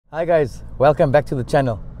Hi guys, welcome back to the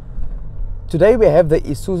channel. Today we have the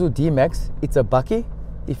Isuzu D-Max. It's a bakkie,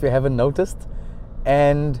 if you haven't noticed.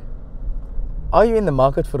 And are you in the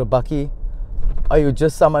market for a bakkie? Are you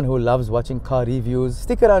just someone who loves watching car reviews?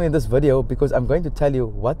 Stick around in this video because I'm going to tell you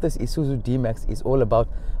what this Isuzu D-Max is all about.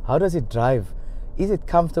 How does it drive? Is it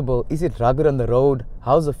comfortable? Is it rugged on the road?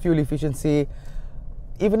 How's the fuel efficiency?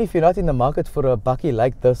 Even if you're not in the market for a bakkie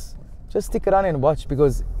like this, just stick around and watch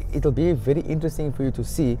because it'll be very interesting for you to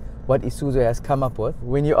see what Isuzu has come up with.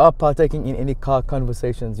 When you are partaking in any car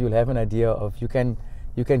conversations, you'll have an idea of, you can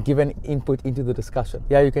give an input into the discussion.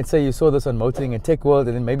 Yeah, you can say you saw this on Motoring and Tech World,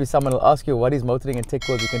 and then maybe someone will ask you what is Motoring and Tech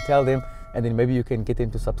World. You can tell them, and then maybe you can get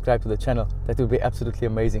them to subscribe to the channel. That would be absolutely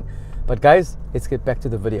amazing. But guys, let's get back to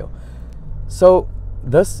the video. So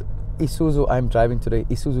this Isuzu I'm driving today,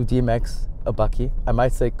 Isuzu D-Max, a bakkie. I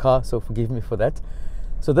might say car, so forgive me for that.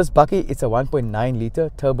 So this bakkie, it's a 1.9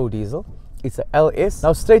 liter turbo diesel. It's a LS.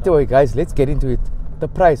 Now straight away guys, let's get into it. The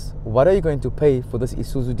price, what are you going to pay for this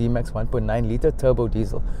Isuzu D-Max 1.9 liter turbo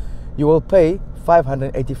diesel? You will pay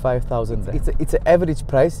 585,000 rand. It's an average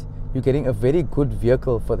price. You're getting a very good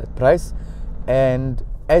vehicle for that price. And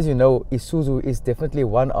as you know, Isuzu is definitely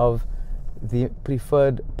one of the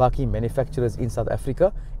preferred bakkie manufacturers in South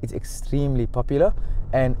Africa. It's extremely popular.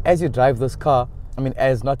 And as you drive this car, I mean,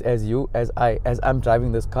 as I'm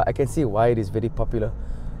driving this car, I can see why it is very popular.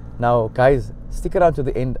 Now guys, stick around to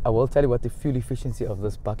the end. I will tell you what the fuel efficiency of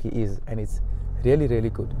this bakkie is, and it's really, really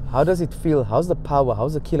good. How does it feel? How's the power?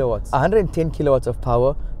 How's the kilowatts? 110 kilowatts of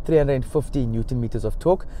power, 350 Newton meters of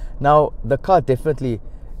torque. Now the car definitely,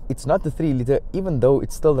 it's not the 3 liter, even though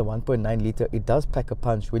it's still the 1.9 liter, it does pack a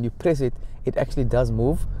punch. When you press it, it actually does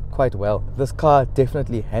move quite well. This car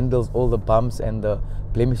definitely handles all the bumps and the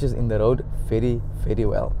blemishes in the road very, very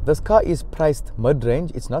well. This car is priced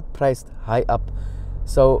mid-range. It's not priced high up.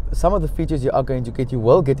 So some of the features you are going to get, you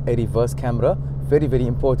will get a reverse camera, very, very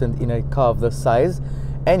important in a car of this size.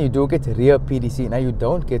 And you do get rear PDC. Now you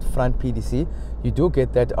don't get front PDC. You do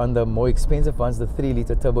get that on the more expensive ones. The 3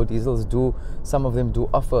 liter turbo diesels do, some of them do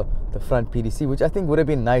offer the front PDC, which I think would have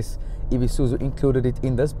been nice if Isuzu included it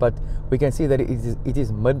in this, but we can see that it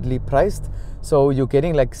is midly priced. So you're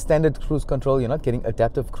getting like standard cruise control. You're not getting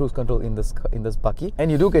adaptive cruise control in this bakkie.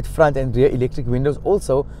 And you do get front and rear electric windows.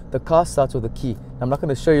 Also, the car starts with a key. I'm not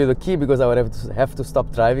going to show you the key because I would have to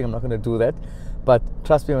stop driving. I'm not going to do that. But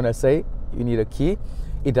trust me when I say you need a key.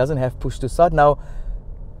 It doesn't have push to start. Now,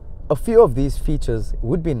 a few of these features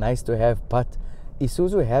would be nice to have, but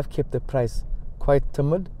Isuzu have kept the price quite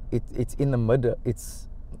timid. It's in the mid. It's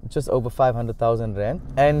just over 500,000 rand.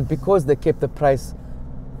 And because they kept the price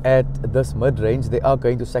at this mid-range, they are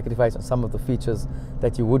going to sacrifice on some of the features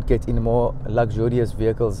that you would get in more luxurious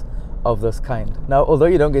vehicles of this kind. Now, although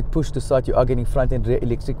you don't get push to start, you are getting front and rear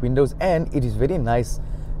electric windows, and it is very nice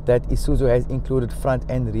that Isuzu has included front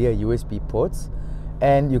and rear USB ports.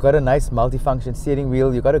 And you got a nice multifunction steering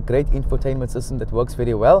wheel. You got a great infotainment system that works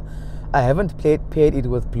very well. I haven't paired it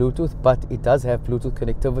with Bluetooth, but it does have Bluetooth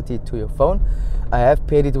connectivity to your phone. I have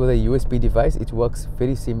paired it with a USB device. It works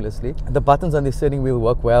very seamlessly. The buttons on the steering wheel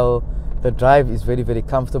work well. The drive is very, very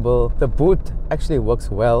comfortable. The boot actually works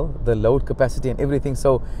well, the load capacity and everything.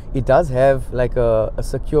 So it does have like a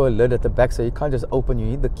secure lid at the back, so you can't just open, you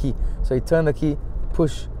need the key. So you turn the key,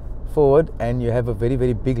 push forward, and you have a very,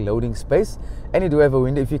 very big loading space. And you do have a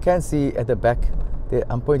window. If you can see at the back there,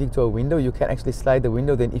 I'm pointing to a window. You can actually slide the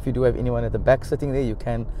window. Then if you do have anyone at the back sitting there, you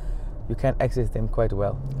can access them quite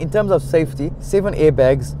well. In terms of safety, 7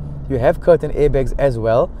 airbags. You have curtain airbags as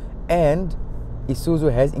well, and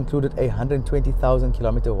Isuzu has included a 120,000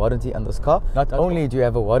 kilometer warranty on this car. Not only do you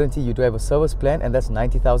have a warranty, you do have a service plan, and that's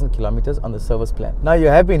 90,000 kilometers on the service plan. Now you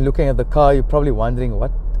have been looking at the car, you're probably wondering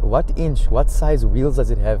what size wheels does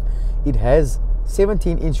it have? It has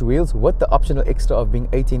 17-inch wheels with the optional extra of being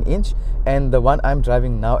 18-inch, and the one I'm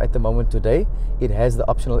driving now at the moment today, it has the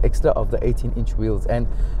optional extra of the 18-inch wheels. And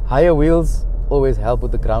higher wheels always help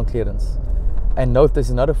with the ground clearance. And note, this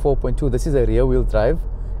is not a 4.2, this is a rear wheel drive,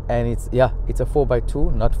 and it's a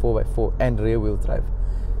 4x2, not 4x4, and rear wheel drive,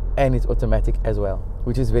 and it's automatic as well,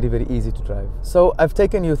 which is very, very easy to drive. So I've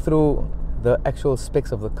taken you through the actual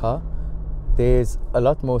specs of the car. There's a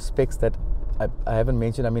lot more specs that I haven't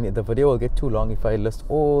mentioned. I mean, the video will get too long if I list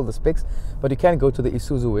all the specs, but you can go to the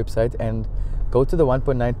Isuzu website and go to the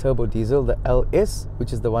 1.9 turbo diesel, the LS,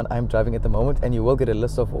 which is the one I'm driving at the moment, and you will get a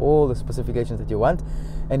list of all the specifications that you want.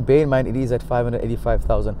 And bear in mind, it is at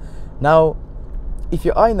 585,000. Now, if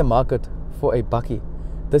you are in the market for a bakkie,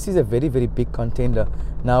 this is a very, very big contender.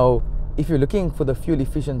 Now, if you're looking for the fuel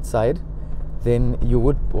efficient side, then you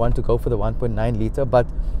would want to go for the 1.9 liter, but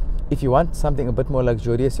If you want something a bit more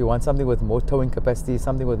luxurious, you want something with more towing capacity,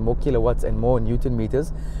 something with more kilowatts and more Newton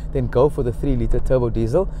meters, then go for the 3-liter turbo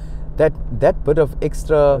diesel. That bit of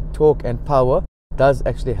extra torque and power does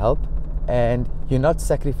actually help, and you're not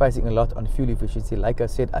sacrificing a lot on fuel efficiency. Like I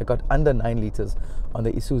said, I got under 9 liters on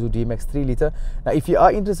the Isuzu D-Max 3-liter. Now, if you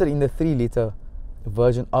are interested in the 3-liter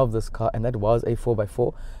version of this car, and that was a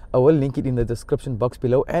 4x4, I will link it in the description box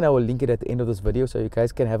below, and I will link it at the end of this video so you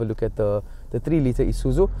guys can have a look at the 3-liter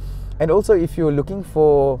Isuzu. And also, if you're looking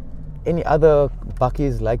for any other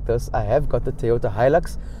bakkies like this, I have got the Toyota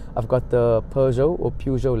Hilux, I've got the Peugeot or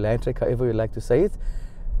Peugeot Landtrek, however you like to say it.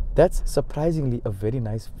 That's surprisingly a very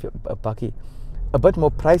nice bakkie, a bit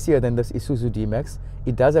more pricier than this Isuzu D-Max.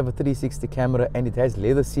 It does have a 360 camera, and it has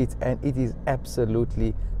leather seats, and it is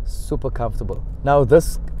absolutely super comfortable. Now,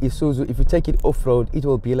 this Isuzu, if you take it off-road, it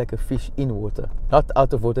will be like a fish in water, not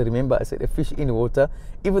out of water. Remember, I said a fish in water.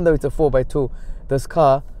 Even though it's a 4x2, this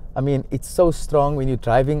car, I mean, it's so strong. When you're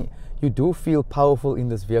driving, you do feel powerful in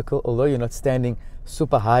this vehicle, although you're not standing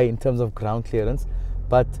super high in terms of ground clearance,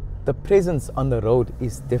 but the presence on the road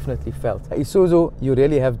is definitely felt. Isuzu, you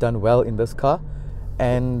really have done well in this car,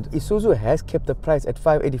 and Isuzu has kept the price at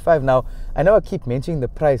 $585. Now, I know I keep mentioning the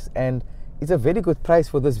price, and it's a very good price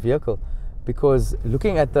for this vehicle, because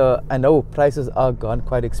looking at I know prices are gone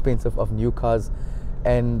quite expensive of new cars,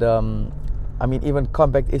 and I mean, even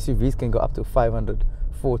compact SUVs can go up to 500,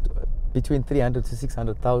 between 300 to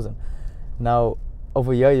 600,000. Now,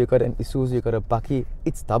 over here you got an Isuzu, you got a Bakkie.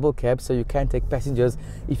 It's double cab, so you can take passengers.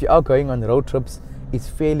 If you are going on road trips, it's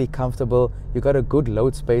fairly comfortable. You got a good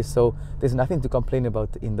load space, so there's nothing to complain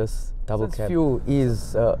about in this double cab. Fuel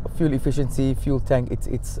is fuel efficiency, fuel tank.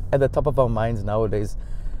 It's at the top of our minds nowadays.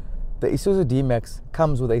 The Isuzu D-Max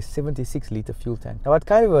comes with a 76-liter fuel tank. Now, what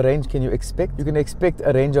kind of a range can you expect? You can expect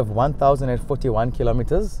a range of 1,041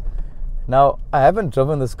 kilometers. Now, I haven't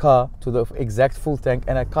driven this car to the exact full tank,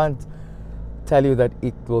 and I can't tell you that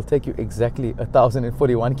it will take you exactly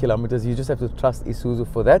 1,041 kilometers. You just have to trust Isuzu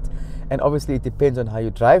for that, and obviously it depends on how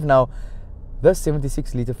you drive. Now, this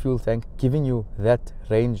 76-liter fuel tank giving you that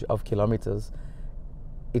range of kilometers,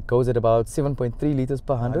 it goes at about 7.3 liters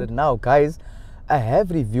per 100. Now, guys, I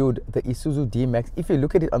have reviewed the Isuzu D-Max. If you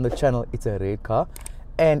look at it on the channel, it's a red car,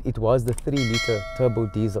 and it was the 3-liter turbo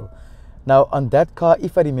diesel. Now, on that car,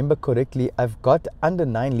 if I remember correctly, I've got under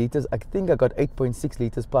 9 liters. I think I got 8.6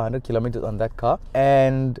 liters per 100 kilometers on that car.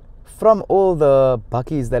 And from all the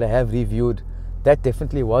bakkies that I have reviewed, that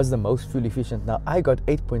definitely was the most fuel efficient. Now, I got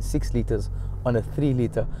 8.6 liters on a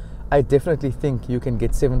 3-liter. I definitely think you can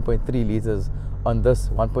get 7.3 liters on this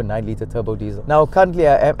 1.9 liter turbo diesel. Now, currently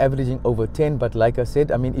I am averaging over 10, but like I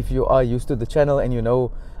said, I mean, if you are used to the channel and you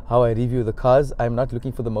know how I review the cars, I'm not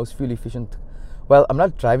looking for the most fuel efficient. Well, I'm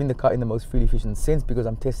not driving the car in the most fuel efficient sense, because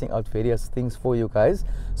I'm testing out various things for you guys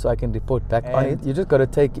so I can report back on it. You just got to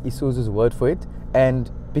take Isuzu's word for it.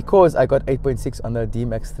 And because I got 8.6 on the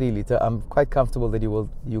D-Max 3-liter, I'm quite comfortable that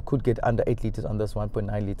you could get under 8 liters on this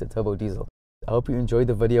 1.9 liter turbo diesel. I hope you enjoyed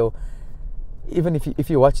the video. Even if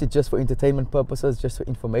you watched it just for entertainment purposes, just for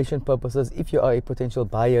information purposes, if you are a potential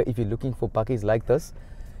buyer, if you're looking for bakkies like this,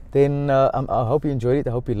 then I hope you enjoyed it.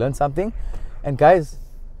 I hope you learned something. And guys,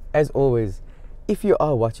 as always, if you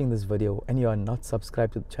are watching this video and you are not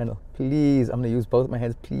subscribed to the channel, please, I'm going to use both my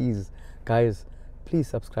hands, please, guys, please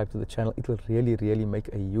subscribe to the channel. It will really, really make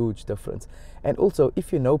a huge difference. And also,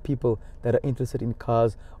 if you know people that are interested in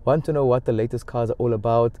cars, want to know what the latest cars are all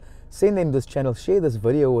about, send them this channel, share this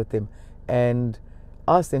video with them, and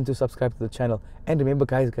ask them to subscribe to the channel. And remember,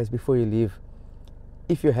 guys, before you leave,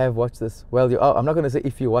 if you have watched this, well, you are, I'm not going to say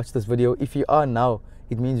if you watched this video. If you are now,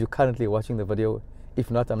 it means you're currently watching the video. If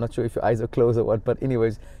not, I'm not sure if your eyes are closed or what, but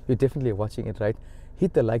anyways, you're definitely watching it, right?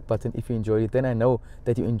 Hit the like button if you enjoyed it. Then I know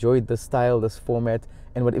that you enjoyed this style, this format,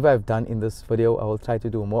 and whatever I've done in this video, I will try to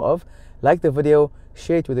do more of. Like the video,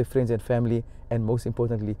 share it with your friends and family, and most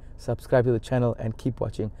importantly, subscribe to the channel and keep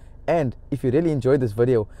watching. And if you really enjoyed this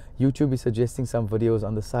video, YouTube is suggesting some videos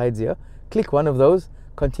on the sides here. Click one of those,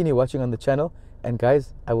 continue watching on the channel, and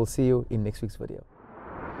guys, I will see you in next week's video.